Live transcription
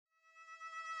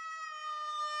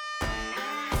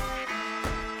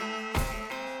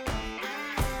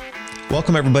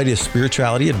Welcome, everybody, to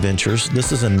Spirituality Adventures.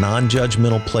 This is a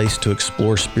non-judgmental place to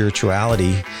explore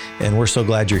spirituality, and we're so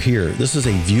glad you're here. This is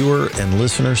a viewer and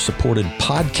listener-supported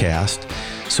podcast,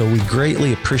 so we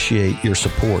greatly appreciate your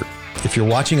support. If you're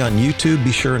watching on YouTube,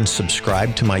 be sure and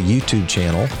subscribe to my YouTube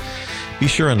channel. Be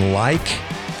sure and like,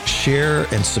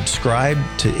 share, and subscribe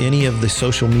to any of the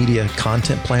social media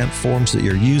content platforms that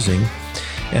you're using.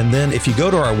 And then if you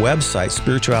go to our website,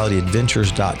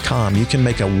 spiritualityadventures.com, you can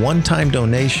make a one-time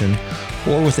donation,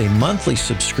 or with a monthly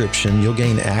subscription, you'll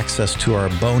gain access to our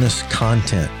bonus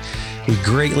content. We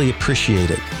greatly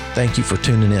appreciate it. Thank you for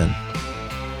tuning in.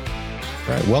 All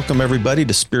right, welcome everybody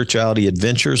to Spirituality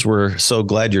Adventures. We're so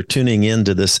glad you're tuning in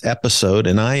to this episode,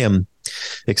 and I am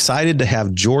excited to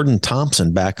have Jordan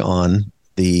Thompson back on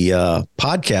the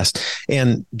podcast.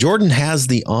 And Jordan has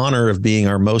the honor of being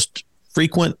our most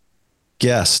frequent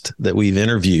guest that we've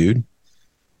interviewed.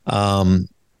 Let's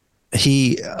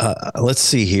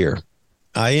see here.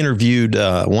 I interviewed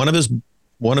one of his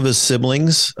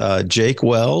siblings, Jake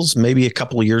Wells, maybe a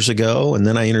couple of years ago, and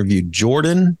then I interviewed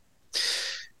Jordan,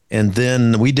 and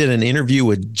then we did an interview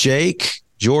with Jake,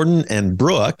 Jordan, and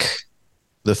Brooke,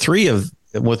 the three of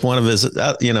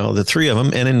the three of them,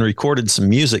 and then recorded some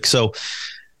music. So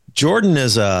Jordan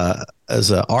is an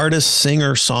artist,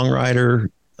 singer, songwriter.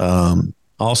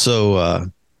 Also,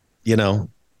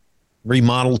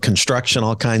 remodeled construction,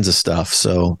 all kinds of stuff.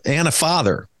 So, and a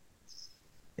father,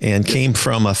 and came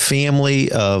from a family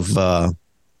that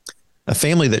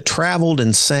traveled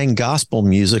and sang gospel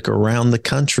music around the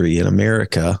country in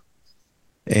America.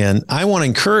 And I want to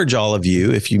encourage all of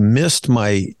you, if you missed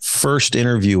my first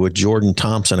interview with Jordan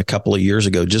Thompson a couple of years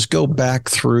ago, just go back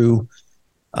through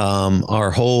our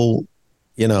whole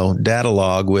data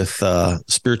log with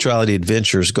Spirituality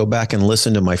Adventures. Go back and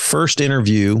listen to my first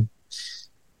interview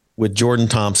with Jordan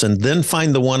Thompson, then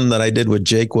find the one that I did with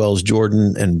Jake Wells,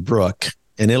 Jordan, and Brooke,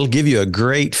 and it'll give you a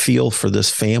great feel for this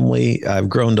family. I've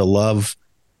grown to love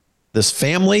this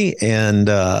family and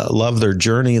love their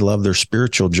journey, love their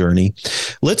spiritual journey.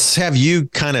 Let's have you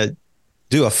kind of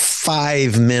do a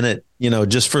 5-minute,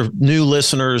 just for new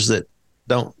listeners that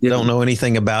don't know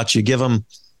anything about you. Give them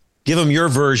your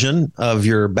version of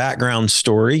your background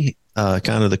story,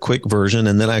 kind of the quick version.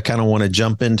 And then I kind of want to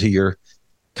jump into your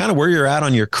kind of where you're at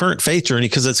on your current faith journey,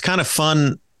 because it's kind of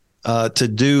fun to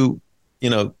do,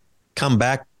 come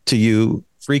back to you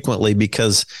frequently,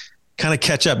 because kind of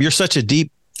catch up. You're such a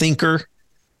deep thinker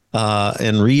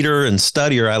and reader and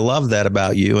studier. I love that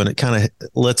about you. And it kind of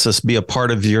lets us be a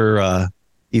part of your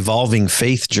evolving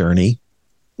faith journey.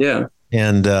 Yeah.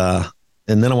 And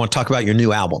then I want to talk about your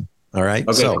new album. All right.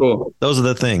 Okay, so cool. Those are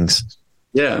the things.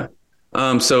 Yeah.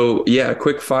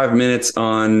 Quick 5 minutes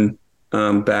on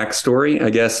backstory, I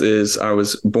guess, is I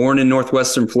was born in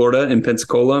Northwestern Florida in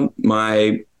Pensacola.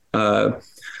 My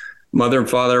mother and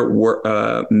father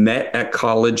met at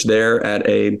college there at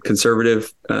a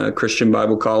conservative Christian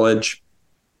Bible college.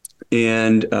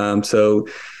 And so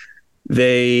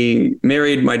they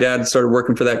married. My dad started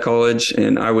working for that college,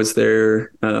 and I was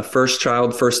their first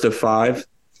child, first of 5.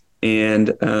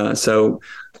 And so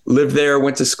lived there,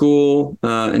 went to school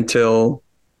until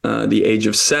the age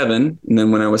of 7. And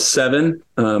then when I was 7,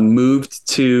 moved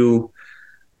to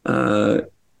I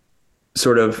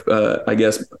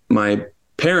guess my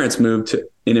parents moved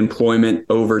in employment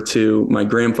over to my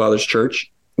grandfather's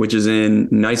church, which is in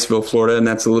Niceville, Florida. And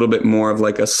that's a little bit more of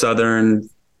like a Southern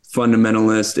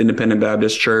fundamentalist independent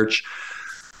Baptist church.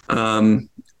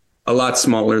 A lot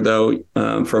smaller though,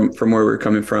 from where we were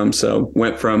coming from. So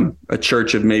went from a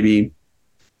church of maybe,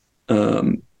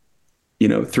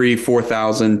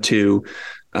 3,000-4,000 to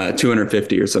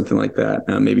 250 or something like that.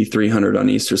 Maybe 300 on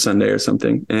Easter Sunday or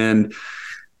something. And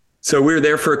so we were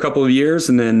there for a couple of years,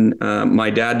 and then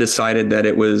my dad decided that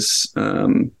it was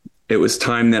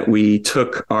time that we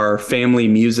took our family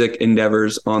music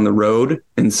endeavors on the road.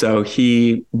 And so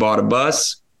he bought a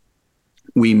bus.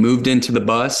 We moved into the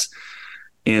bus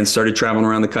and started traveling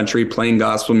around the country, playing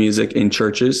gospel music in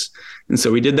churches. And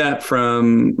so we did that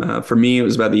from, for me, it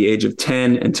was about the age of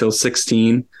 10 until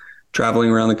 16, traveling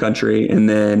around the country. And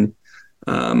then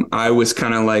I was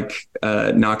kind of like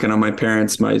knocking on my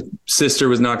parents. My sister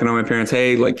was knocking on my parents.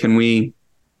 Hey, like, can we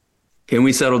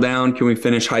settle down? Can we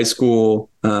finish high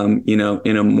school, in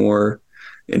a more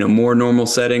normal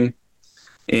setting?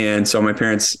 And so my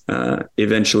parents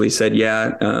eventually said,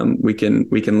 yeah, we can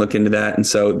look into that. And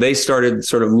so they started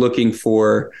sort of looking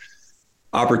for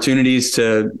opportunities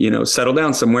to, settle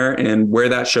down somewhere. And where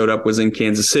that showed up was in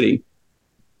Kansas City.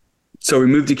 So we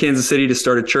moved to Kansas City to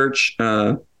start a church.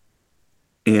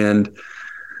 And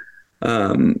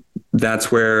that's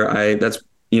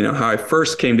how I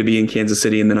first came to be in Kansas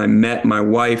City. And then I met my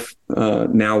wife,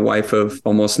 now wife of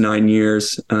almost 9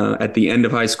 years, at the end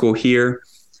of high school here.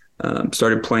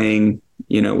 Started playing,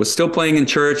 was still playing in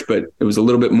church, but it was a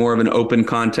little bit more of an open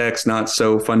context, not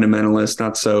so fundamentalist,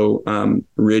 not so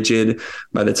rigid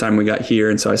by the time we got here.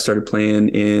 And so I started playing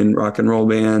in rock and roll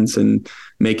bands and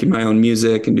making my own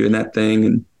music and doing that thing.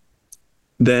 And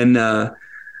then,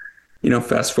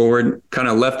 fast forward, kind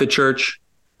of left the church,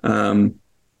 and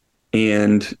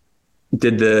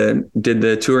did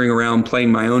the touring around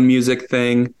playing my own music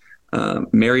thing,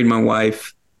 married my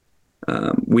wife.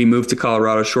 We moved to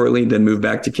Colorado shortly, then moved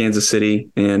back to Kansas City,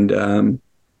 and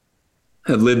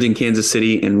have lived in Kansas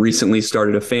City and recently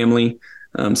started a family.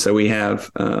 So we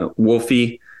have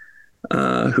Wolfie,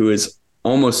 who is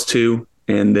almost 2,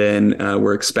 and then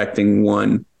we're expecting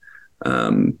one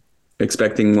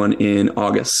in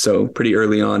August. So pretty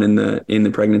early on in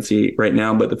the pregnancy right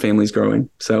now, but the family's growing.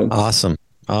 So awesome.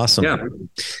 Yeah.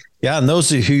 Yeah. And those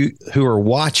who are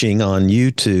watching on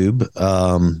YouTube,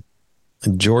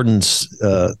 Jordan's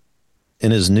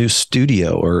in his new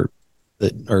studio or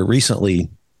recently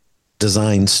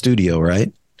designed studio,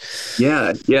 right?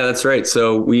 Yeah, that's right.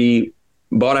 So we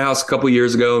bought a house a couple of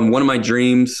years ago, and one of my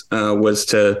dreams was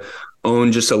to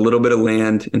own just a little bit of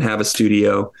land and have a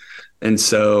studio. And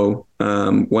so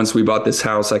once we bought this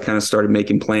house, I kind of started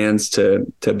making plans to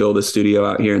build a studio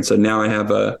out here. And so now I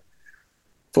have a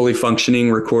fully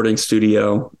functioning recording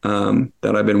studio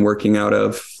that I've been working out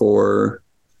of for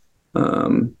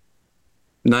 9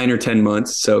 or 10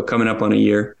 months. So coming up on a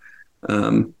year.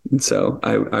 And so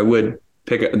I would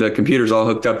pick up, the computer's all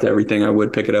hooked up to everything. I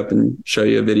would pick it up and show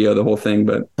you a video of the whole thing,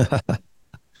 but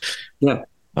yeah.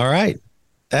 All right.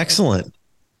 Excellent.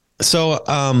 So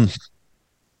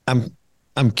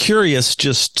I'm curious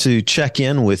just to check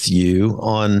in with you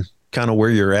on kind of where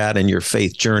you're at in your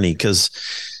faith journey, because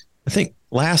I think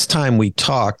last time we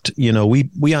talked,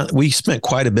 we spent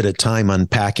quite a bit of time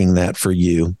unpacking that for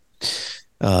you.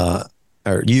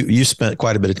 Or you spent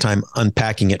quite a bit of time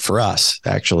unpacking it for us,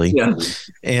 actually. Yeah.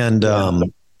 And I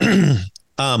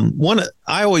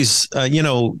always,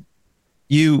 when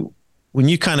you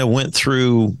kind of went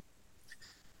through,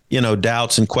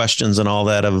 doubts and questions and all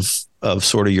that of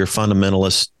sort of your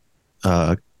fundamentalist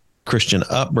Christian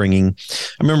upbringing.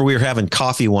 I remember we were having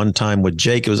coffee one time with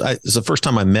Jake. It was the first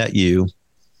time I met you,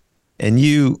 and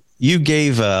you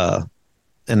gave an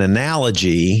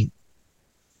analogy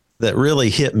that really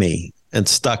hit me and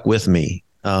stuck with me.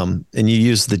 And you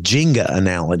used the Jenga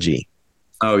analogy.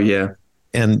 Oh yeah.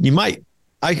 And you might,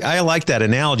 I like that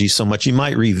analogy so much. You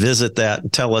might revisit that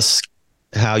and tell us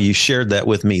how you shared that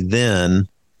with me then.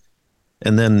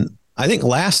 And then I think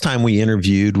last time we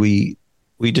interviewed, we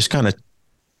just kind of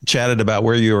chatted about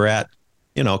where you were at,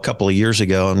 a couple of years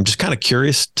ago. I'm just kind of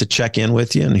curious to check in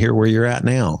with you and hear where you're at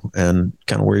now and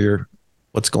kind of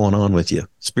what's going on with you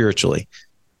spiritually,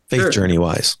 faith journey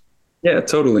wise. Yeah,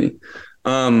 totally.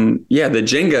 The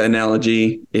Jenga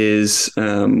analogy was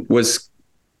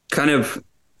kind of,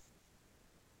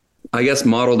 I guess,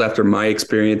 modeled after my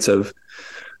experience of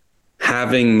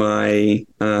having my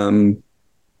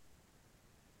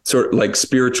sort of like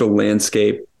spiritual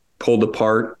landscape pulled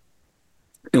apart.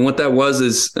 And what that was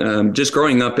is just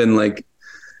growing up in like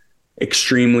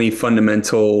extremely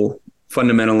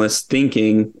fundamentalist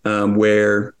thinking,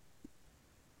 where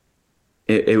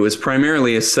it was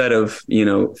primarily a set of,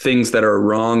 things that are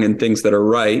wrong and things that are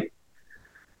right.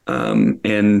 I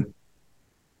know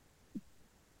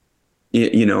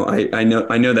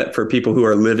that for people who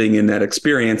are living in that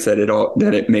experience,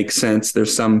 that it makes sense.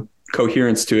 There's some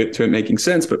coherence to it making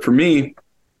sense. But for me,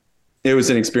 it was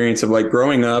an experience of like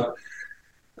growing up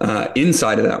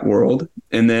inside of that world,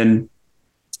 and then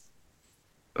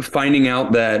finding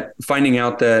out that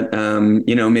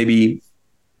maybe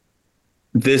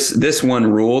this one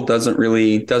rule doesn't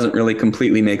really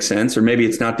completely make sense, or maybe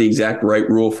it's not the exact right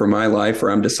rule for my life,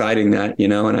 or I'm deciding that,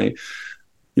 and I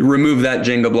remove that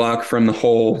Jenga block from the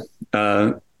whole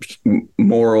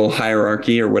moral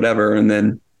hierarchy or whatever, and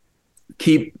then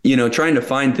keep, trying to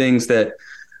find things that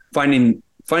finding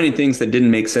things that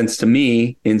didn't make sense to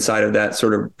me inside of that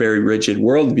sort of very rigid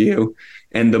worldview.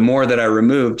 And the more that I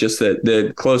removed, just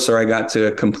the closer I got to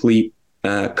a complete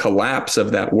collapse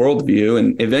of that worldview,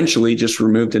 and eventually just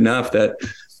removed enough that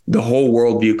the whole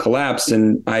worldview collapsed.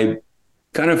 And I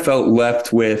kind of felt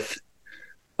left with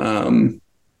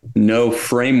no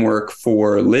framework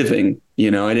for living.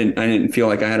 I didn't feel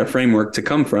like I had a framework to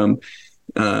come from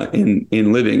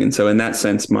in living. And so in that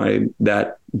sense,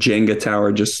 that Jenga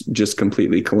tower just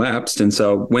completely collapsed. And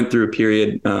so went through a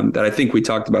period that I think we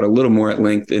talked about a little more at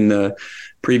length in the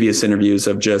previous interviews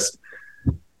of just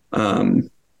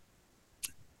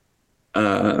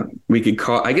we could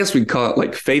call, I guess we'd call it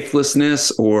like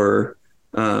faithlessness, or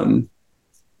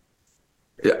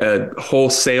a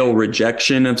wholesale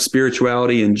rejection of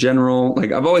spirituality in general.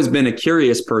 Like, I've always been a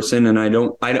curious person, and I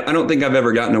don't think I've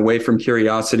ever gotten away from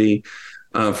curiosity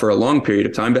for a long period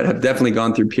of time, but have definitely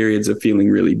gone through periods of feeling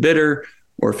really bitter,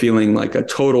 or feeling like a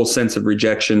total sense of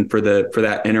rejection for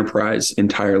that enterprise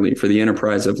entirely, for the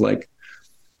enterprise of like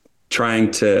trying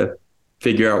to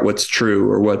figure out what's true,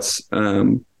 or what's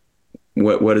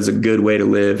what is a good way to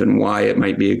live, and why it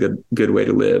might be a good way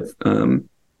to live.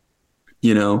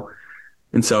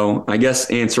 And so I guess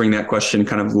answering that question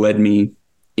kind of led me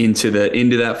into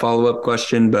that follow-up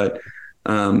question. But,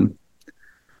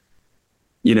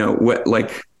 what,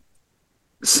 like,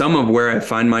 some of where I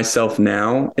find myself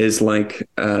now is like,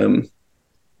 I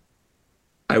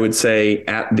would say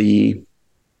I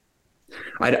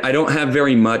don't have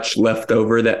very much left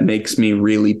over that makes me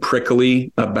really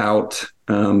prickly about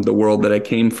the world that I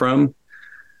came from,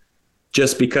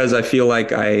 just because I feel like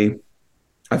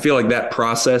that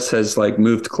process has like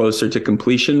moved closer to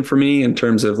completion for me, in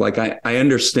terms of like, I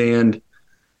understand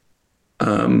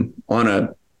on a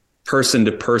person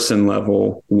to person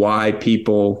level why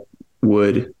people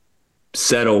would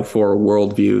settle for a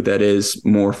worldview that is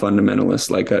more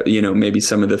fundamentalist, like, maybe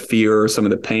some of the fear or some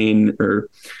of the pain or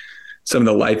some of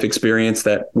the life experience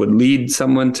that would lead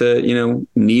someone to,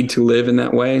 need to live in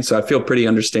that way. So I feel pretty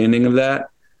understanding of that.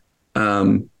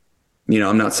 I'm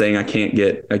not saying I can't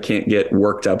get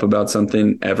worked up about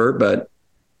something ever, but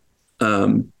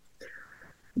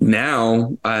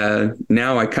now I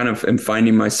kind of am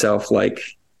finding myself like,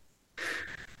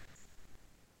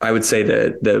 I would say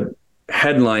the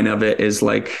headline of it is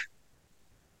like,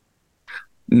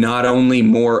 not only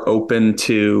more open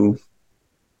to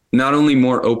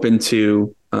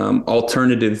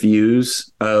alternative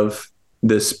views of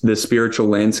the spiritual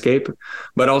landscape,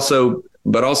 but also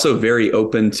very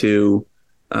open to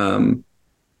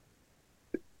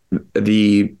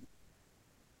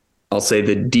I'll say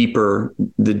the deeper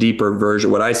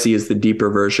version. What I see is the deeper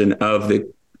version of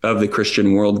the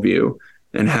Christian worldview,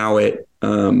 and how it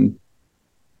how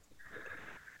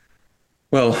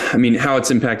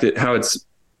it's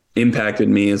impacted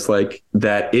me is like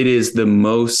that it is the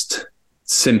most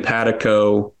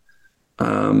simpatico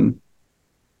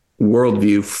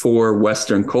worldview for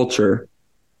Western culture,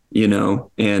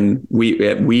 and we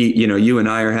you and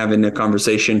I are having a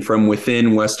conversation from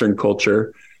within Western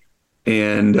culture,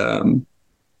 and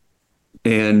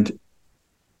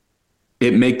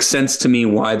it makes sense to me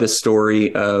why the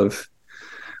story of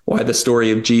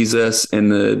Jesus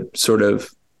and the sort of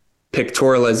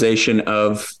pictorialization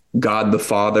of God the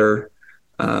Father,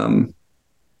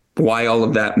 why all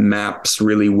of that maps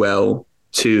really well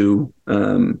to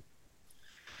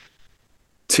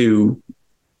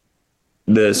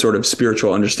the sort of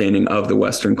spiritual understanding of the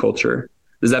Western culture.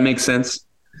 Does that make sense?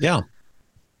 Yeah,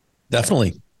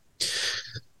 definitely.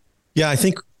 Yeah, I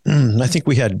think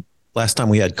last time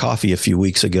we had coffee a few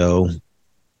weeks ago,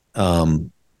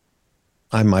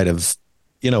 I might have,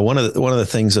 one of the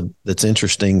things that's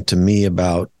interesting to me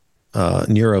about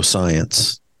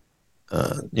neuroscience,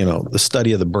 the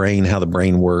study of the brain, how the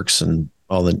brain works, and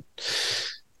all the,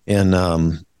 and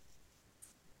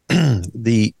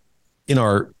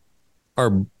our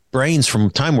brains from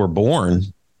the time we're born,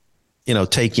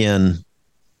 take in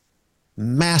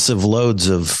massive loads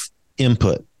of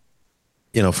input,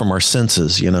 from our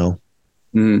senses,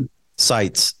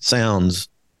 sights, sounds,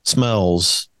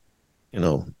 smells,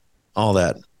 all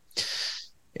that.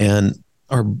 And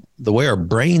the way our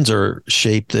brains are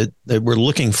shaped, that we're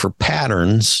looking for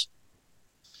patterns,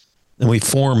 and when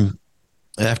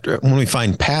we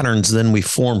find patterns, then we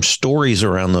form stories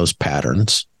around those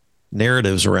patterns,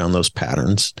 narratives around those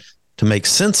patterns, to make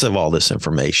sense of all this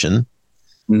information.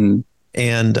 Mm-hmm.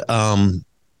 And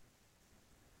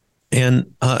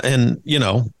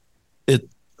it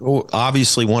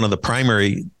obviously, one of the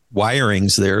primary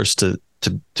wirings there is to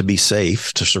be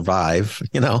safe, to survive,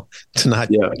 to not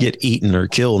get eaten or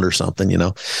killed or something,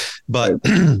 but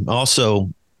also,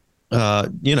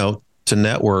 to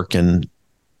network and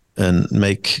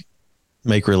make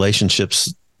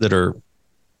relationships that are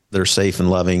safe and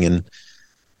loving and,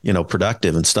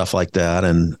 productive and stuff like that.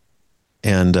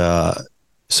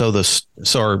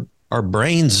 So our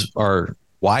brains are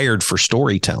wired for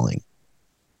storytelling,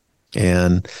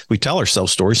 and we tell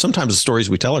ourselves stories. Sometimes the stories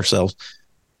we tell ourselves,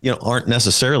 aren't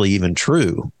necessarily even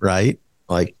true. Right.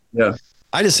 Like,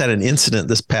 I just had an incident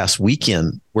this past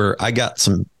weekend where I got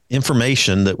some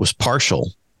information that was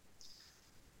partial,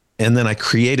 and then I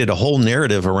created a whole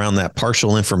narrative around that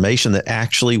partial information that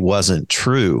actually wasn't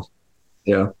true.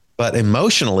 Yeah. But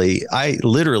emotionally, I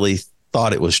literally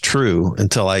thought it was true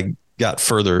until I got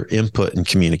further input and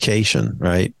communication.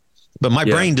 Right. But my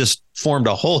brain just formed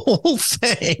a whole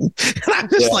thing. And I'm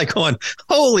just like going,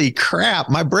 holy crap.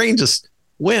 My brain just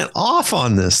went off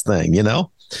on this thing, you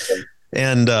know?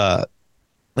 And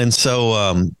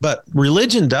so, but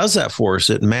religion does that for us.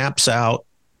 It maps out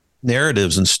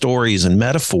narratives and stories and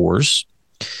metaphors.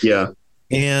 Yeah.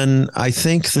 And I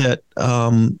think that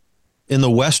in the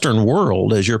Western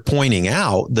world, as you're pointing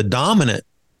out, the dominant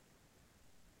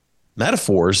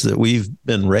metaphors that we've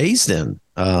been raised in,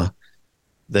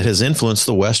 that has influenced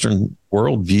the Western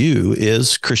worldview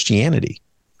is Christianity,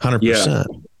 100%.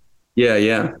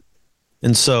 Yeah.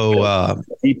 And so,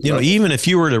 even if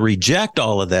you were to reject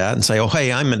all of that and say, oh,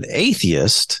 hey, I'm an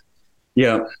atheist.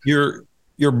 Yeah.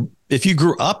 If you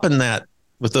grew up in that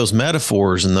with those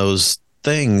metaphors and those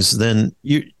things, then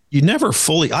you never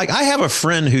fully, I have a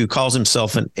friend who calls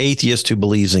himself an atheist who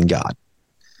believes in God.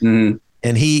 Mm-hmm.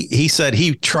 And he said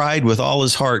he tried with all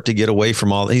his heart to get away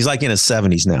from all. He's like in his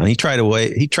 70s now. And he tried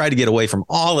to get away from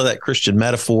all of that Christian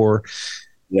metaphor.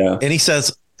 Yeah. And he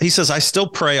says, I still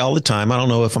pray all the time. I don't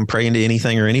know if I'm praying to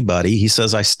anything or anybody. He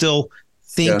says, I still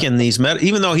think in these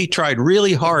even though he tried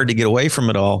really hard to get away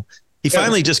from it all, he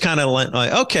finally just kind of went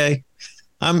like, okay,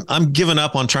 I'm giving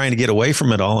up on trying to get away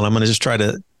from it all. And I'm going to just try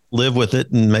to live with it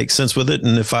and make sense with it.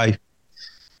 And if I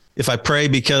pray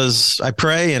because I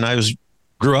pray and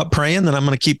grew up praying, then I'm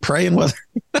going to keep praying with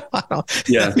it.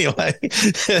 Anyway,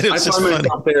 it was just funny.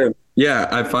 There. Yeah.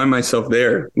 I find myself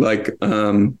there. Like,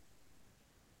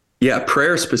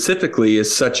 prayer specifically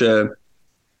is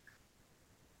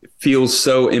feels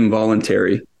so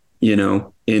involuntary, you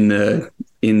know, in the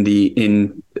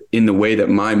way that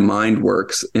my mind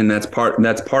works. And that's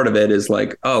part of it is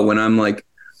like, oh, when I'm like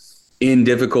in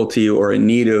difficulty or in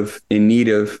need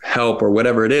of help or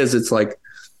whatever it is, it's like,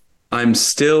 I'm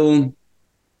still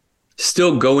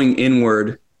going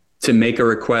inward to make a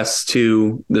request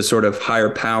to the sort of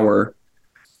higher power.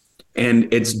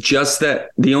 And it's just that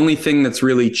the only thing that's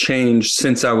really changed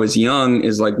since I was young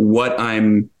is like what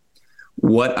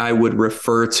I would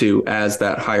refer to as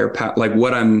that higher power, like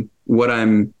what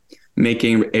I'm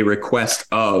making a request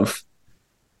of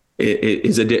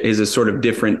is a sort of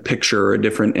different picture or a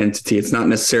different entity. It's not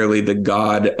necessarily the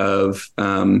God of,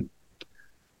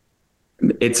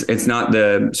 it's not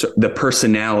the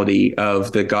personality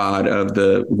of the God of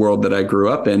the world that I grew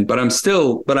up in, but I'm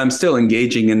still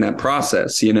engaging in that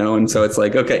process, you know? And so it's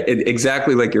like, okay,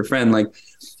 exactly like your friend, like,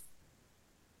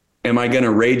 am I going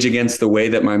to rage against the way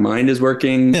that my mind is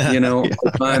working, you know, all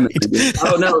the time?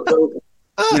 Right.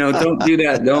 Oh no, don't do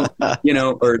that. Don't, you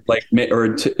know, or like,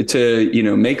 or to, you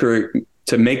know, make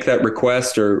that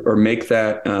request or make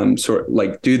that sort of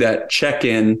like do that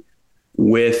check-in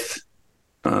with,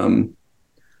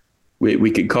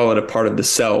 we could call it a part of the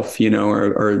self, you know,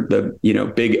 or the, you know,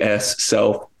 big S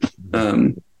self.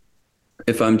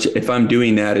 If I'm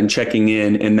doing that and checking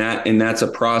in and that's a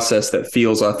process that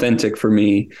feels authentic for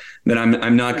me, then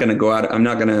I'm not going to go out. I'm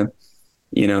not going to,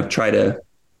 you know, try to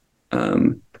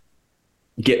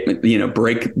get, you know,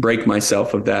 break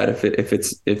myself of that.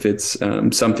 If it's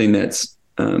something that's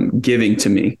giving to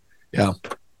me. Yeah.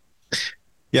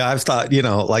 Yeah. I've thought, you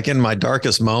know, like in my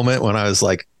darkest moment when I was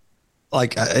like,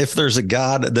 if there's a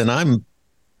God, then I'm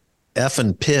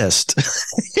effing pissed.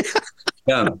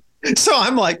 Yeah. So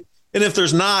I'm like, and if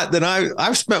there's not, then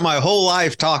I've spent my whole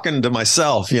life talking to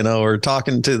myself, you know, or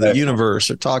talking to the universe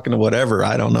or talking to whatever.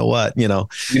 I don't know what, you know.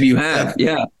 Maybe you have.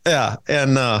 Yeah. Yeah.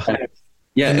 And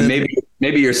and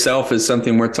maybe yourself is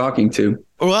something worth talking to.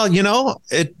 Well, you know,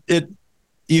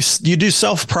 you do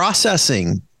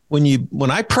self-processing.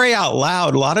 When I pray out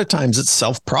loud, a lot of times it's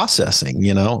self-processing,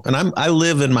 you know, and I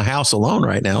live in my house alone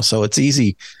right now. So it's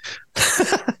easy.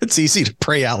 It's easy to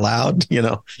pray out loud, you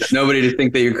know, nobody to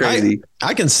think that you're crazy.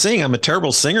 I can sing. I'm a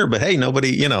terrible singer, but hey, nobody,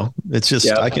 you know, it's just,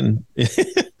 I can,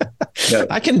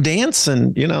 I can dance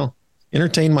and, you know,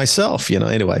 entertain myself, you know,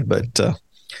 anyway, but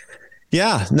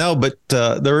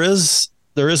there is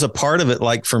a part of it,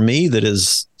 like for me, that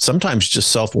is sometimes just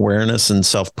self-awareness and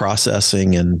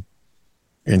self-processing and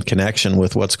connection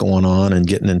with what's going on and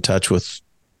getting in touch with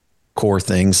core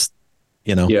things,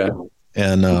 you know? Yeah.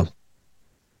 And,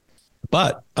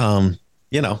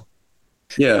 you know,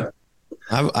 yeah,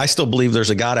 I still believe there's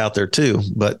a God out there too,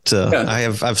 but,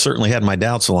 I've certainly had my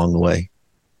doubts along the way.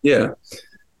 Yeah.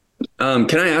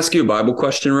 Can I ask you a Bible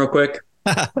question real quick?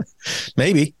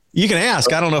 Maybe you can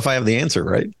ask. I don't know if I have the answer,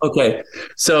 right? Okay.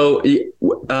 So, you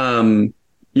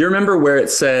remember where it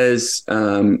says,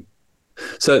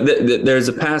 there's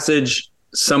a passage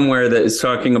somewhere that is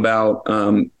talking about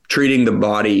treating the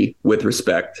body with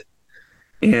respect.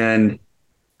 And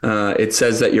it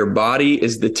says that your body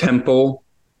is the temple.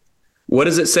 What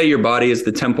does it say your body is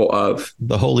the temple of?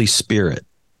 The Holy Spirit.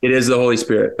 It is the Holy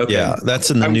Spirit. Okay. Yeah,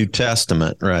 that's in the New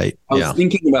Testament, right? I was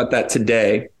thinking about that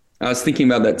today.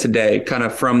 Kind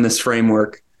of from this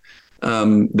framework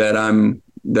that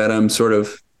I'm sort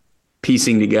of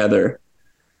piecing together.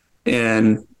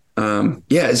 And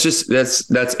it's just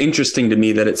that's interesting to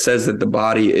me that it says that the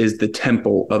body is the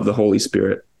temple of the Holy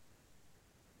Spirit,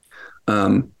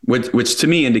 which to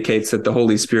me indicates that the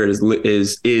Holy Spirit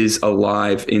is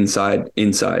alive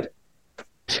inside.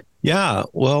 Yeah,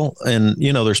 well, and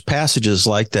there's passages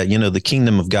like that. The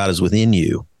kingdom of God is within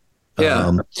you.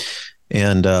 Yeah,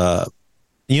 and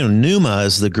pneuma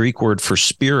is the Greek word for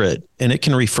spirit, and it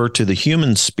can refer to the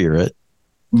human spirit.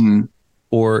 Mm-hmm.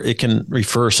 Or it can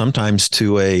refer sometimes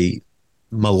to a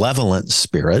malevolent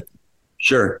spirit.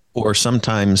 Sure. Or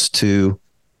sometimes to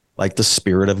like the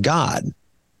Spirit of God.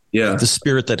 Yeah. The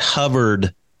spirit that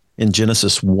hovered in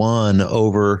Genesis 1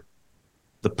 over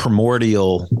the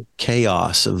primordial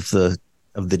chaos of the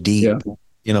deep.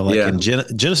 Yeah. In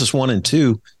Genesis 1 and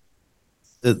 2,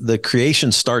 the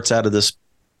creation starts out of this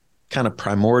kind of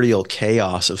primordial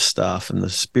chaos of stuff, and the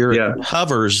spirit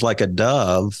hovers like a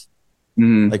dove.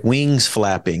 Mm-hmm. Like wings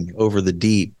flapping over the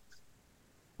deep,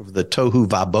 over the tohu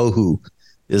vabohu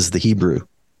is the Hebrew.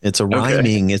 It's a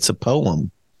rhyming. It's a poem.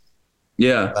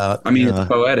 Yeah. It's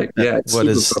poetic. Yeah. It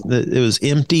was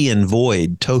empty and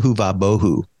void, tohu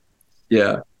vabohu.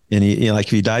 Yeah. And like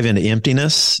if you dive into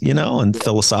emptiness, and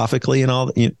philosophically and all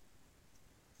that,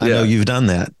 I know you've done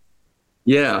that.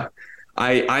 Yeah.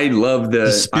 I love the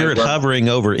spirit hovering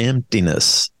over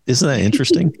emptiness. Isn't that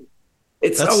interesting?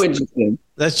 It's so interesting.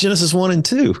 That's Genesis 1 and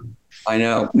 2. I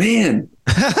know, man.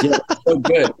 Yeah, so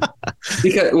good.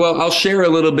 Because, I'll share a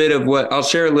little bit of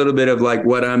like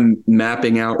what I'm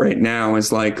mapping out right now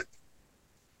is like,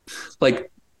 so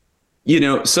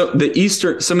some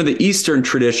of the Eastern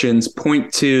traditions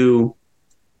point to,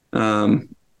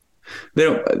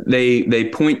 they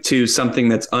point to something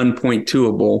that's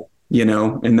unpoint-toable,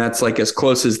 and that's like as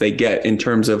close as they get in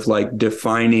terms of like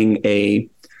defining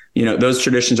those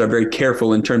traditions are very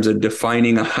careful in terms of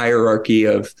defining a hierarchy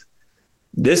of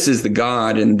this is the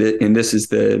God and this is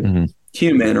the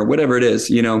human or whatever it is,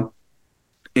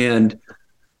 and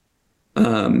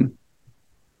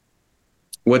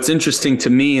what's interesting to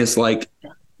me is like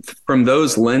from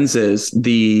those lenses,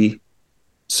 the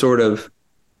sort of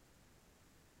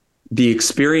the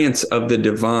experience of the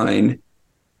divine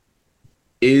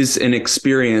is an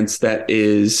experience that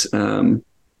is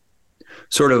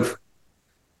sort of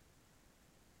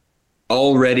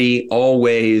already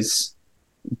always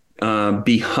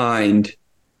behind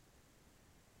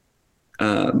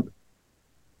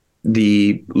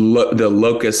the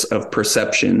locus of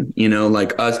perception,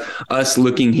 like us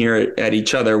looking here at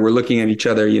each other. We're looking at each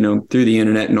other, through the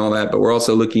internet and all that, but we're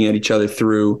also looking at each other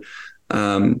through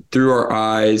our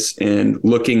eyes and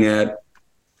looking at,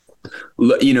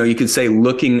 you could say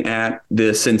looking at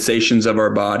the sensations of our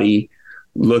body,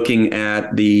 looking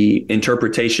at the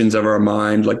interpretations of our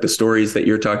mind, like the stories that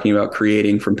you're talking about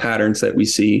creating from patterns that we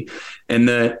see, and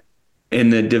the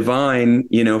divine,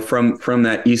 from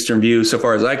that Eastern view, so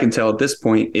far as I can tell at this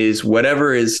point, is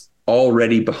whatever is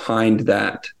already behind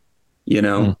that,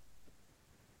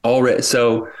 already.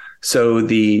 So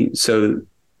the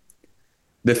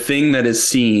thing that is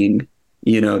seen,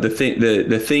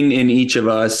 the thing in each of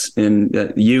us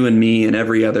and you and me and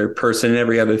every other person and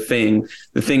every other thing,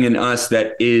 the thing in us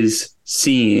that is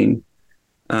seeing,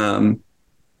 or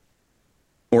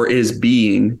is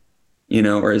being,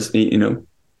 or is,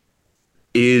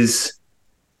 is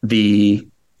the,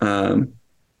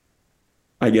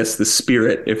 I guess the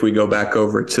spirit, if we go back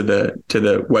over to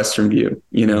the Western view,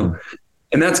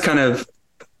 and that's kind of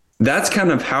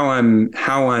how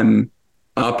I'm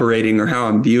operating or how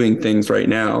I'm viewing things right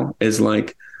now is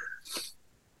like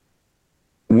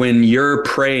when you're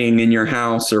praying in your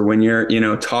house or when you're,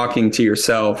 talking to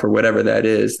yourself or whatever that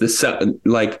is, the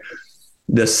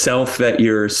self that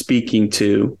you're speaking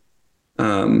to,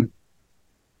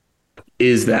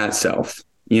 is that self,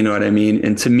 you know what I mean?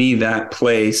 And to me, that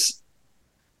place,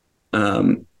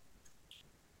 it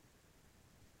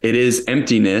is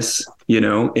emptiness.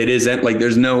 It isn't like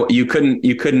there's no, you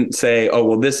couldn't say, oh,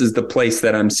 well, this is the place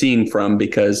that I'm seeing from,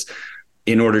 because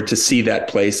in order to see that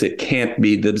place, it can't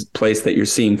be the place that you're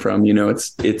seeing from.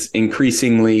 It's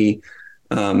increasingly,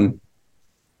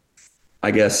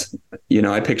 I guess,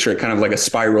 I picture it kind of like a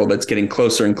spiral that's getting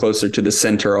closer and closer to the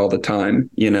center all the time,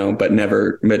 but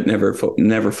never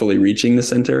fully reaching the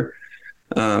center.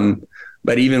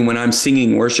 But even when I'm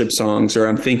singing worship songs or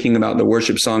I'm thinking about the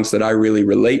worship songs that I really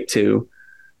relate to,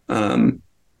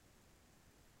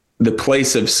 the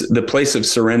place of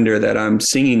surrender that I'm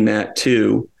singing that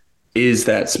to is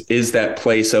that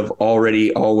place of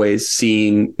already always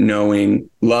seeing, knowing,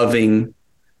 loving,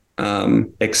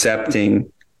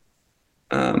 accepting,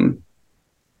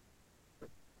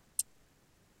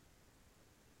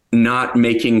 not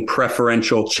making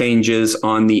preferential changes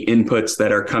on the inputs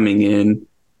that are coming in,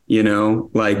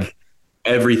 like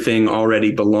everything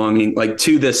already belonging, like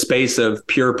to the space of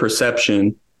pure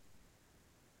perception.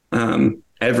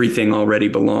 Everything already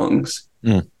belongs,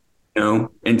 and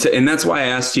that's why I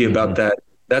asked you about that.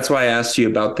 That's why I asked you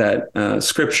about that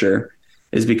scripture,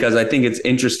 is because I think it's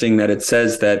interesting that it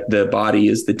says that the body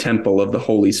is the temple of the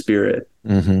Holy Spirit,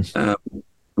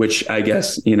 which I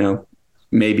guess,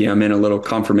 maybe I'm in a little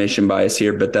confirmation bias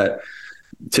here, but that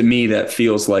to me, that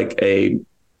feels like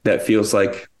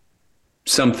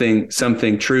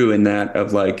something true in that,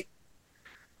 of like,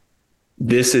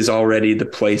 this is already the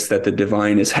place that the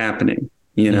divine is happening.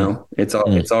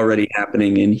 It's already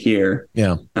happening in here.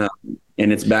 Yeah.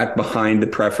 And it's back behind the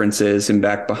preferences and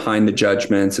back behind the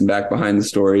judgments and back behind the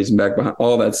stories and back behind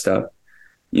all that stuff,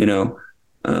 Yeah.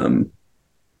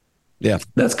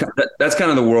 That's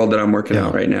kind of the world that I'm working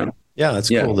out right now. Yeah. It's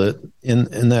cool that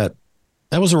in that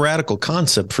was a radical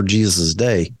concept for Jesus'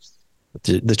 day,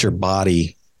 that your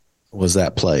body was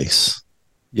that place,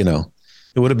 It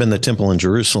would have been the temple in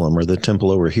Jerusalem, or the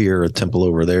temple over here, or the temple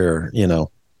over there,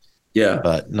 Yeah.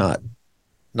 But not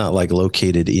like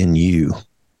located in you.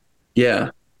 Yeah.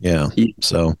 Yeah.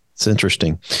 So it's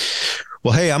interesting.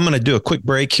 Well, hey, I'm going to do a quick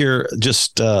break here.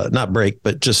 Just not break,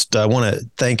 but just I want to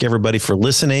thank everybody for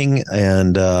listening.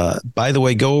 And by the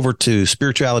way, go over to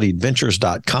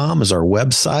spiritualityadventures.com is our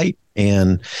website.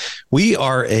 And we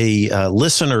are a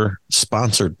listener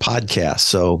sponsored podcast.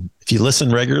 So if you listen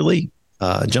regularly,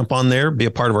 jump on there, be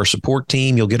a part of our support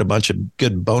team. You'll get a bunch of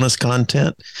good bonus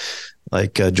content.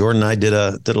 Like Jordan and I did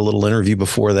a little interview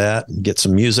before that, get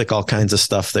some music, all kinds of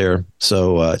stuff there.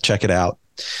 So check it out.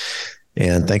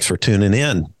 And thanks for tuning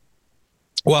in.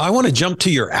 Well, I want to jump to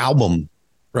your album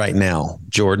right now,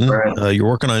 Jordan. Right. You're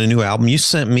working on a new album. You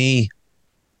sent me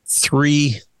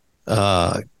 3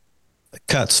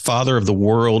 cuts: Father of the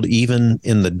World, Even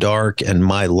in the Dark, and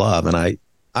My Love. And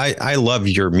I love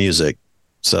your music.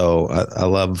 So I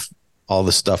love all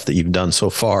the stuff that you've done so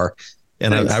far.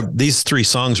 And these 3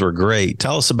 songs were great.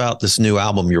 Tell us about this new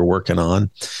album you're working on.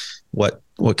 What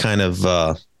kind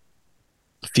of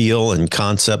feel and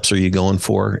concepts are you going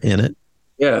for in it?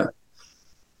 Yeah.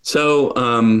 So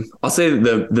I'll say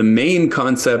the main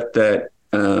concept that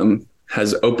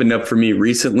has opened up for me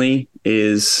recently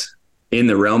is in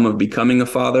the realm of becoming a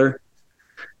father.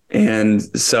 And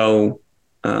so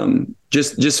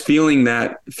just feeling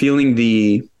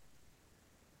the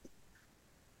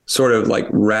sort of like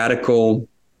radical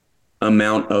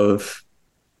amount of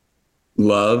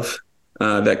love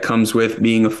that comes with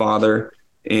being a father,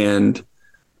 and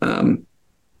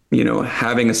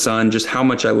having a son, just how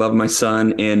much I love my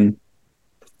son. And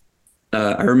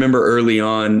I remember early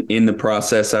on in the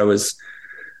process, I was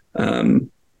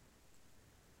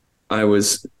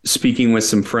speaking with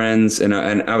some friends, and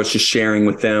I was just sharing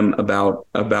with them about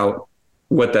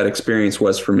what that experience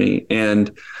was for me.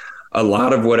 And a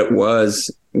lot of what it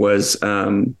was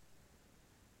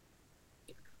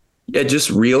just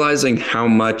realizing how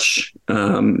much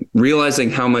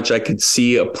I could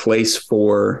see a place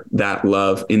for that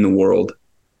love in the world,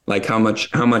 like how much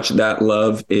that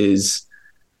love is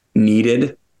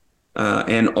needed,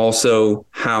 and also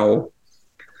how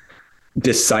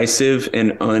decisive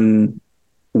and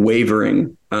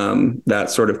unwavering that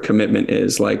sort of commitment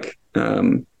is. Like,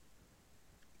 in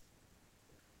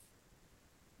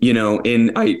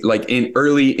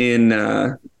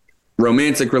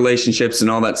romantic relationships and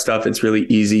all that stuff, it's really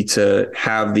easy to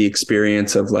have the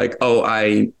experience of like, oh,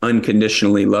 I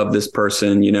unconditionally love this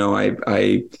person. There's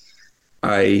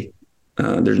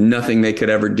nothing they could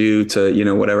ever do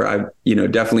to, whatever. I've,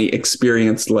 definitely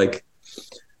experienced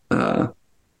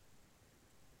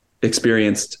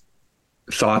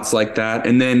thoughts like that.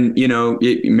 And then, you're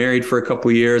married for a couple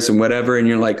of years and whatever, and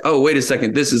you're like, oh, wait a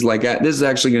second, this is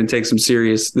actually going to take some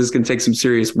serious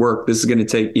work. This is going to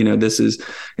take,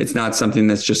 it's not something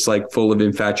that's just like full of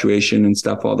infatuation and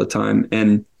stuff all the time.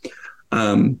 And,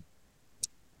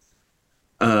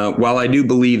 while I do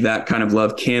believe that kind of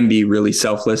love can be really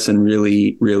selfless and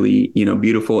really, really,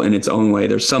 beautiful in its own way,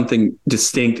 there's something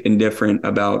distinct and different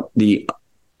about the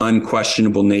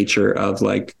unquestionable nature of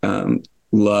like, the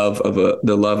love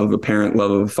of a parent,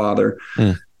 love of a father.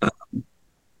 And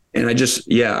it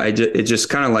just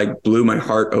kind of like blew my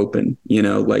heart open,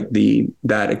 like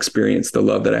that experience, the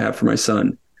love that I have for my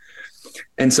son.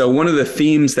 And so one of the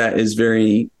themes that is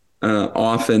very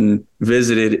often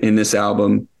visited in this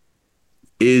album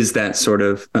is that sort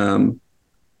of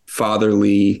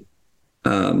fatherly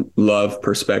love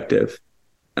perspective.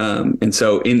 And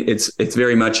so it's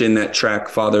very much in that track,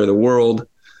 Father of the World,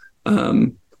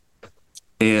 and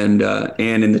in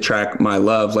the track, My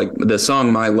Love. Like the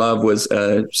song My Love was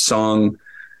a song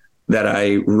that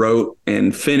I wrote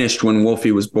and finished when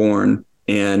Wolfie was born.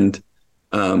 And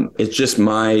it's just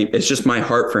my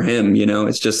heart for him, you know.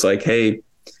 It's just like, hey,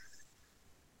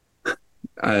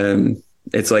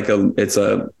 it's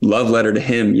a love letter to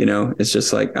him, you know. It's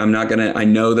just like, I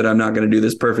know that I'm not gonna do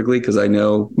this perfectly, because I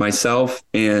know myself,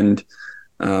 and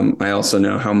I also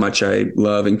know how much I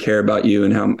love and care about you,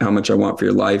 and how much I want for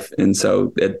your life. And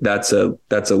so that's a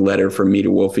letter from me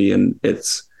to Wolfie, and it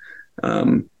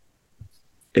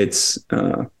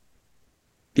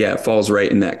falls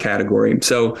right in that category.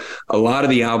 So a lot of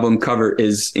the album cover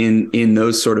is in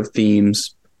those sort of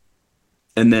themes.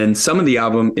 And then some of the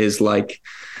album is like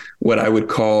what I would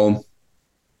call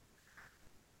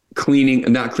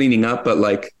not cleaning up, but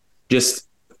like just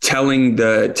telling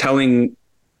some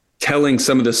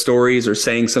of the stories, or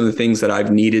saying some of the things that I've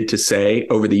needed to say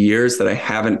over the years that I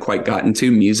haven't quite gotten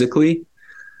to musically,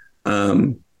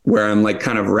 where I'm like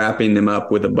kind of wrapping them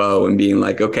up with a bow and being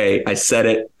like, okay, I said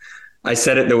it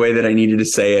the way that I needed to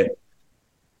say it.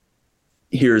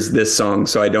 Here's this song,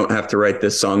 so I don't have to write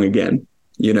this song again,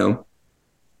 you know?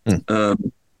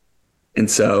 And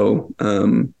so,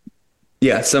 some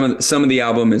of the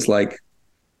album is like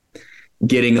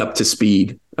getting up to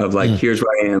speed of like, here's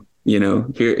where I am, you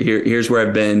know, here's where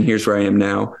I've been, here's where I am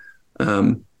now.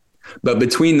 But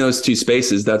between those two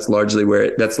spaces, that's largely where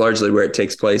it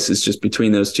takes place, is just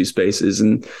between those two spaces.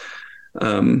 And,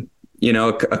 you know,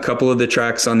 a couple of the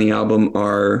tracks on the album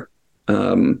are,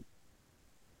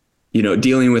 you know,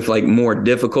 dealing with like more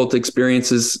difficult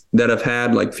experiences that I've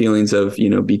had, like feelings of, you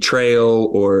know,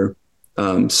 betrayal or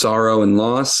sorrow and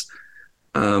loss.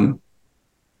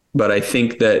 But I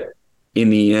think that in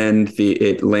the end,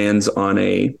 it lands on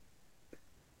a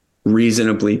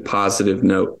reasonably positive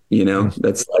note, you know.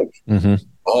 That's like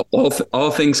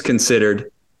all things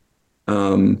considered,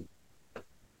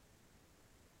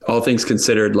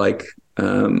 like,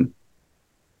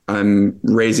 I'm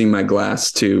raising my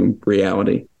glass to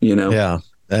reality, you know? Yeah.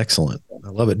 Excellent. I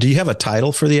love it. Do you have a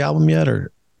title for the album yet,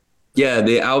 or? Yeah.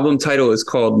 The album title is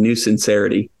called New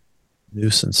Sincerity. New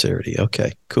Sincerity.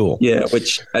 Okay, cool. Yeah.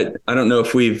 Which I don't know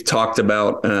if we've talked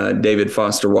about, David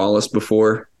Foster Wallace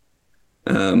before.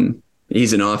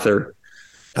 He's an author.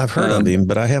 I've heard of him,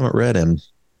 but I haven't read him.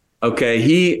 Okay.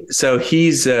 He's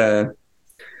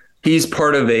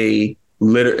part of a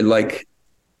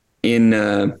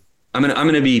I'm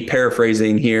going to be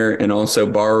paraphrasing here and also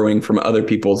borrowing from other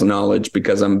people's knowledge,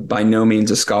 because I'm by no means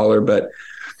a scholar, but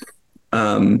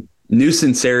New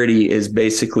Sincerity is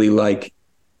basically like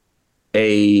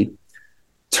a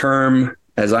term,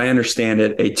 as I understand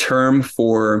it, a term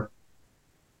for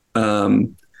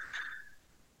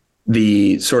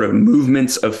the sort of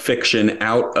movements of fiction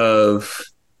out of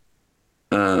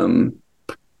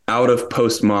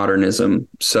postmodernism.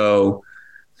 So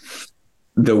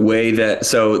the way that,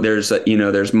 so there's, you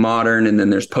know, there's modern, and then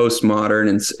there's postmodern,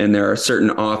 and there are certain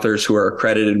authors who are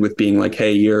accredited with being like,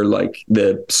 hey, you're like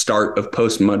the start of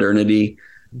postmodernity,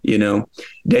 you know.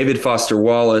 David Foster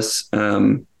Wallace,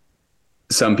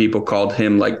 some people called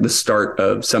him like the start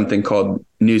of something called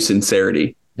New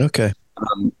Sincerity. Okay.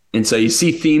 And so you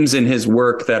see themes in his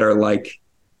work that are like,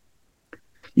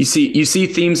 you see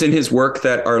themes in his work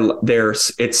that are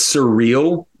it's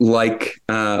surreal, like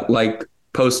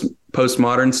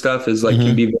postmodern stuff is like,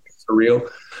 can be very surreal.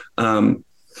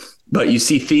 But you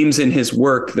see themes in his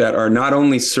work that are not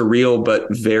only surreal, but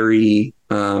very,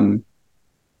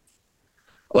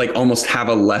 like almost have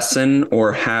a lesson,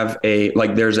 or have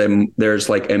like, there's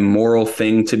like a moral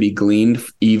thing to be gleaned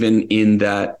even in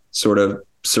that sort of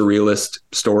surrealist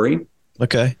story.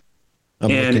 Okay.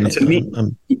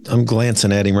 I'm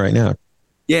glancing at him right now.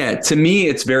 Yeah. To me,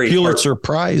 it's very Pulitzer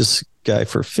Prize guy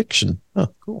for fiction. Oh,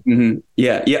 cool. Mm-hmm.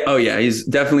 Yeah. Yeah. Oh yeah. He's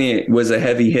definitely was a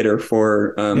heavy hitter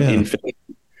for, in fiction.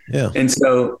 Yeah. And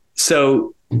so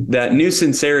that New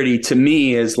Sincerity to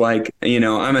me is like, you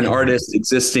know, I'm an artist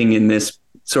existing in this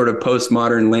sort of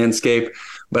postmodern landscape,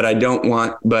 but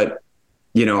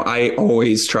you know, I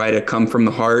always try to come from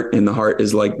the heart, and the heart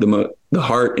is like the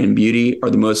heart and beauty are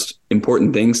the most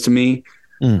important things to me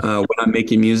when I'm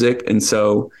making music. And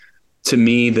so to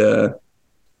me, the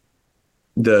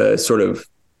sort of,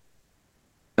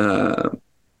 what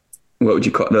would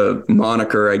you call the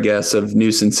moniker, I guess, of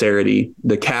New Sincerity,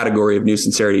 the category of New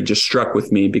Sincerity just struck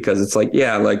with me, because it's like,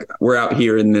 yeah, like we're out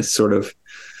here in this sort of,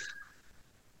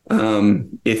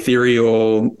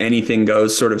 ethereal, anything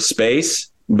goes sort of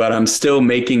space, but I'm still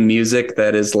making music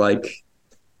that is like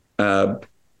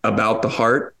about the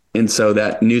heart. And so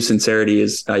that New Sincerity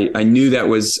is, I knew that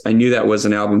was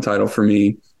an album title for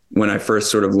me when I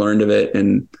first sort of learned of it.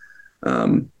 And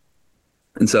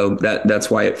so that's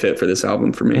why it fit for this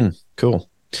album for me. Cool.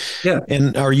 Yeah.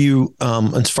 And are you,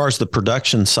 as far as the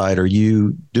production side, are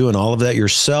you doing all of that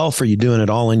yourself? Are you doing it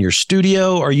all in your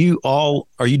studio? Are you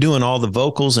doing all the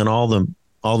vocals and all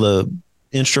the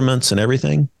instruments and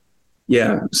everything?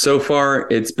 Yeah. So far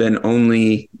it's been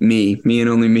only me and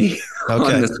only me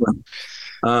okay. on this one.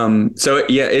 So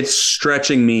yeah, it's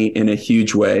stretching me in a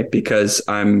huge way because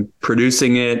I'm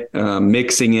producing it,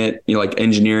 mixing it, like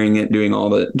engineering it, doing all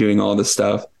the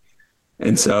stuff.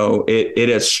 And so it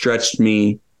has stretched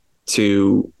me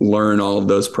to learn all of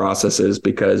those processes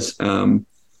because, I've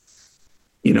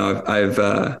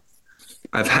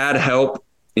had help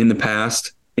in the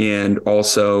past and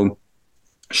also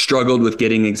struggled with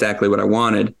getting exactly what I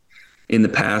wanted in the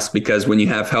past, because when you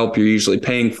have help, you're usually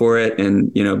paying for it.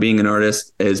 And, being an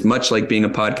artist is much like being a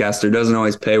podcaster, doesn't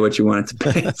always pay what you want it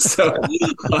to pay. So,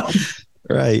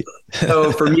 right.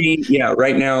 So for me, yeah,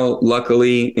 right now,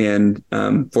 luckily and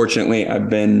fortunately, I've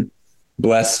been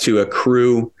blessed to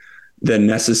accrue the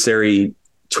necessary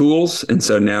tools. And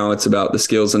so now it's about the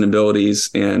skills and abilities.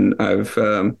 And I've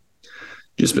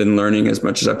just been learning as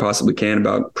much as I possibly can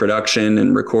about production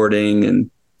and recording.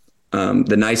 And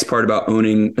the nice part about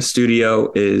owning a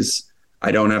studio is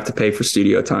I don't have to pay for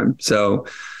studio time. So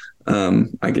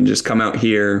I can just come out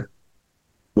here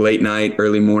late night,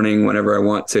 early morning, whenever I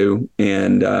want to,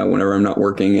 and whenever I'm not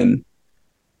working, and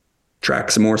track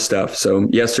some more stuff. So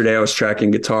yesterday I was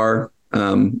tracking guitar.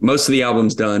 Most of the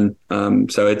album's done.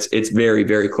 So it's very,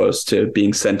 very close to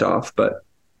being sent off, but.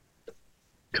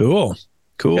 Cool.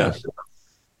 Yeah.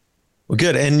 Well,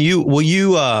 good. And will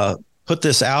you put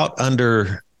this out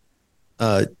under,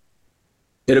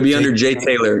 it'll be under Jay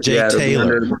Taylor. Jay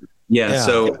Taylor. Yeah.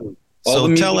 So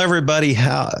tell everybody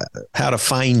how to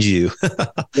find you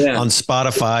on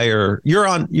Spotify, or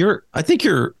I think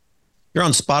you're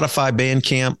on Spotify,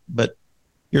 Bandcamp, but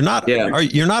you're not,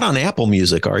 you're not on Apple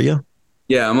Music, are you?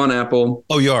 Yeah, I'm on Apple.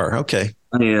 Oh, you are? Okay.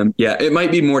 I am. Yeah. It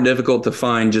might be more difficult to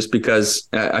find just because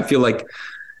I feel like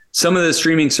some of the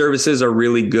streaming services are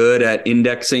really good at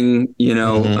indexing,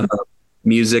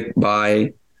 music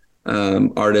by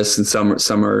artists, and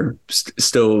some are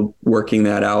still working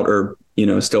that out, or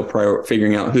still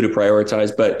figuring out who to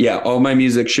prioritize. But yeah, all my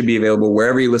music should be available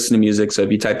wherever you listen to music. So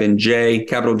if you type in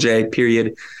capital J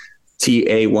period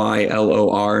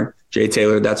Taylor, Jay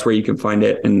Taylor, that's where you can find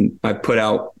it. And I put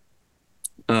out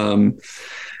 2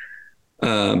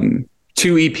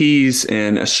 EPs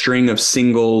and a string of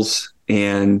singles.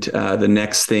 And the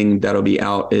next thing that'll be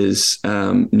out is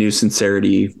New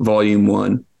Sincerity Volume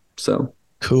 1. So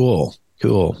cool.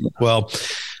 Well,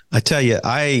 I tell you,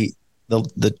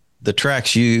 the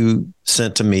tracks you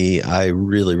sent to me, I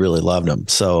really, really loved them.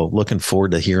 So looking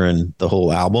forward to hearing the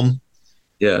whole album.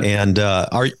 Yeah. And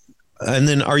are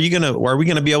we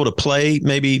going to be able to play,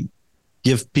 maybe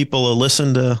give people a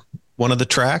listen to one of the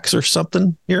tracks or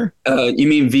something here? You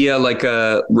mean via do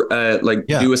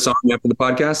a song after the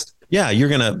podcast? Yeah. You're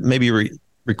going to maybe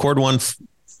record one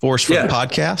for us for the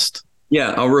podcast.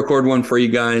 Yeah, I'll record one for you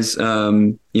guys.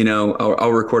 I'll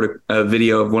record a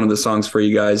video of one of the songs for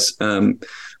you guys.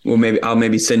 I'll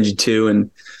maybe send you 2, and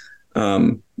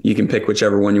you can pick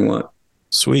whichever one you want.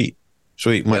 Sweet.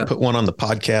 Might put one on the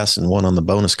podcast and one on the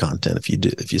bonus content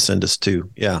if you send us 2.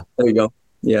 Yeah. There you go.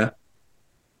 Yeah.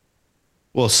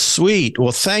 Well, sweet.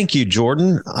 Well, thank you,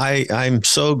 Jordan. I'm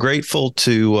so grateful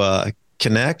to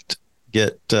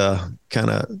get kind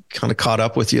of caught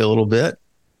up with you a little bit.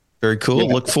 Very cool.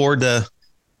 Yeah. Look forward to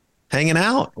hanging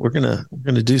out. We're gonna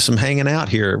do some hanging out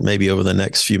here maybe over the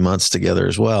next few months together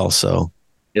as well. So,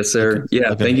 yes, sir.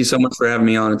 Thank you so much for having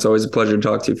me on. It's always a pleasure to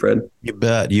talk to you, Fred. You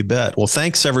bet. Well,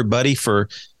 thanks everybody for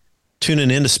tuning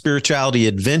into Spirituality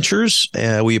Adventures.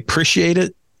 We appreciate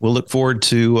it. We'll look forward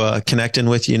to connecting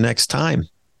with you next time.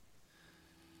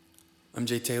 I'm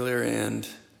Jay Taylor, and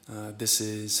this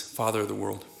is Father of the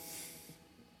World.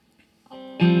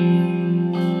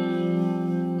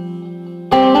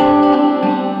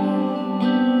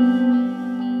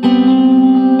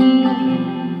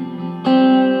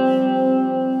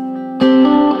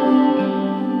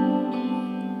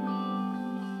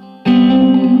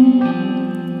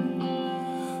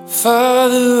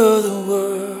 Father of the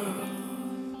world,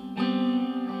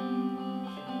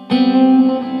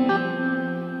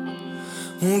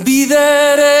 be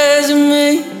that as it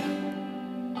may,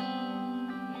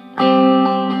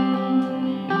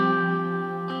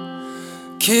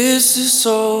 kiss This is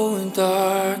so in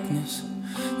darkness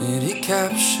that it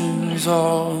captures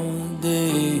all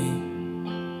day.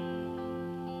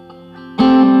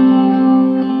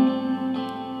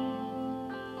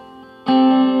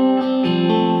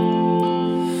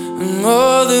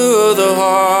 Mother of the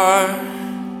heart,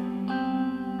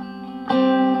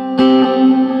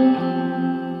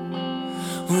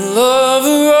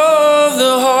 lover of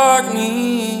the heart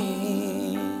need.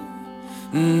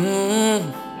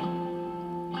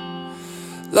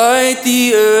 Like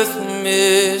the earth and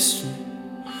mystery,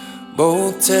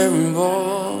 both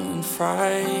terrible and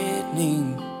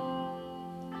frightening.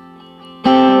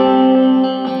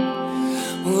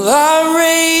 Well, I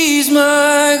raise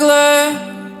my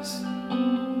glass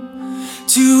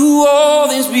to all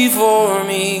that's before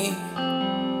me,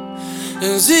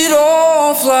 as it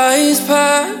all flies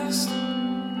past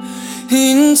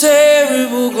in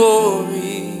terrible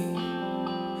glory.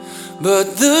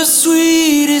 But the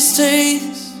sweetest taste,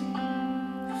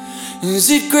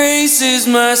 as it graces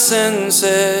my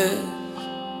senses,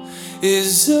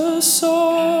 is a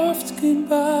soft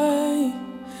goodbye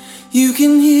you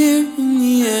can hear in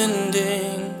the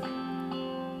ending.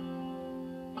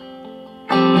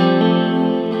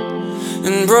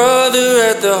 And brother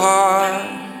at the heart,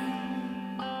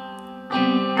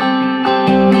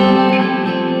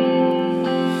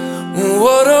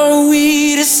 what are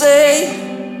we to say?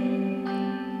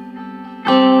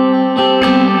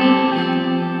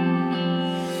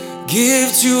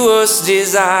 Give to us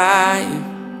desire,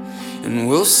 and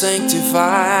we'll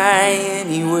sanctify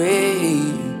anyway.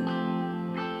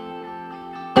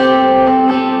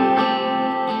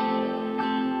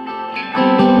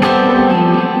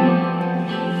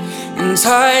 And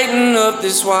tighten up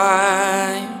this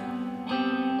wine,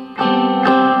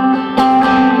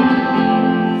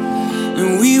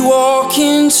 and we walk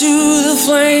into the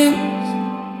flames.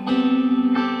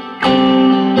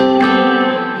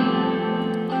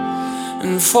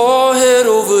 And fall head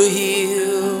over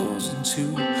heels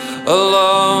into a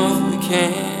love we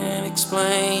can't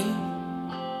explain.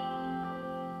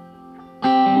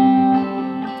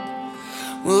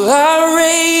 Well, I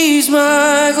raise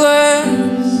my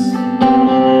glass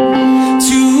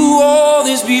to all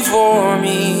that's before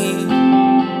me,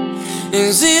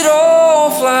 as it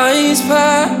all flies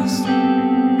past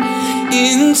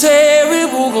in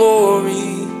terrible glory.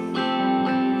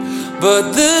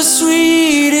 But the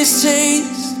sweetest taste,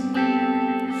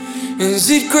 as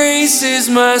it graces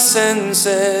my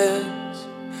senses,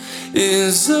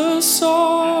 is a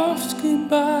soft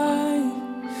goodbye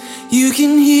you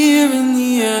can hear in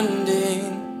the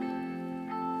ending.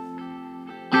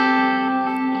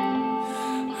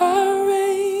 I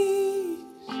raise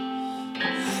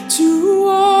to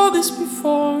all that's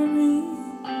before me,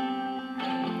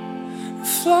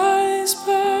 flies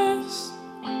past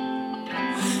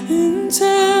in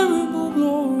terrible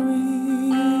glory.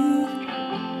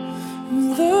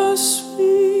 The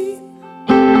sweet,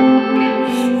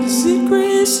 as it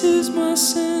graces my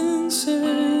senses,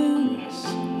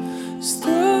 is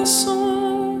the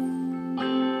song.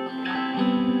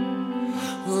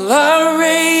 Well, I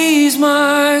raise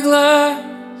my glass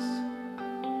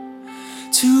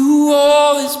to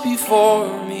all that's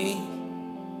before me,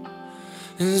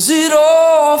 as it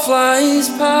all flies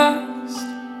past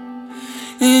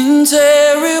in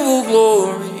terrible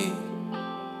glory.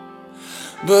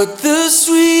 But the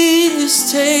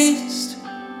sweetest taste,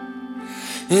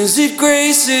 as it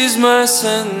graces my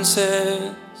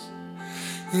senses,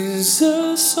 is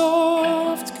a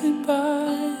soft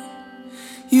goodbye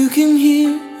you can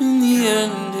hear in the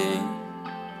ending.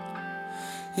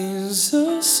 Is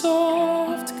a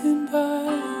soft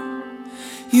goodbye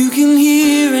you can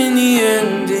hear in the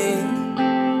ending.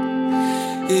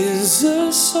 Is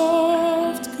a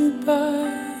soft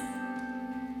goodbye.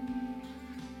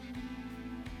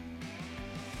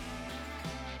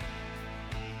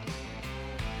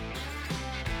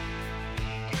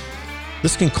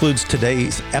 This concludes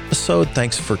today's episode.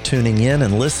 Thanks for tuning in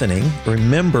and listening.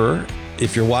 Remember,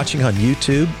 if you're watching on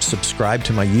YouTube, subscribe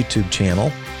to my YouTube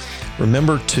channel.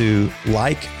 Remember to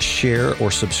like, share,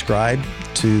 or subscribe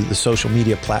to the social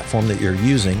media platform that you're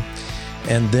using.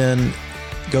 And then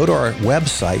go to our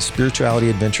website,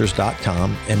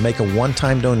 spiritualityadventures.com, and make a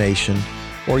one-time donation,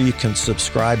 or you can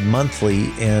subscribe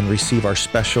monthly and receive our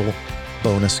special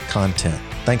bonus content.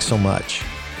 Thanks so much.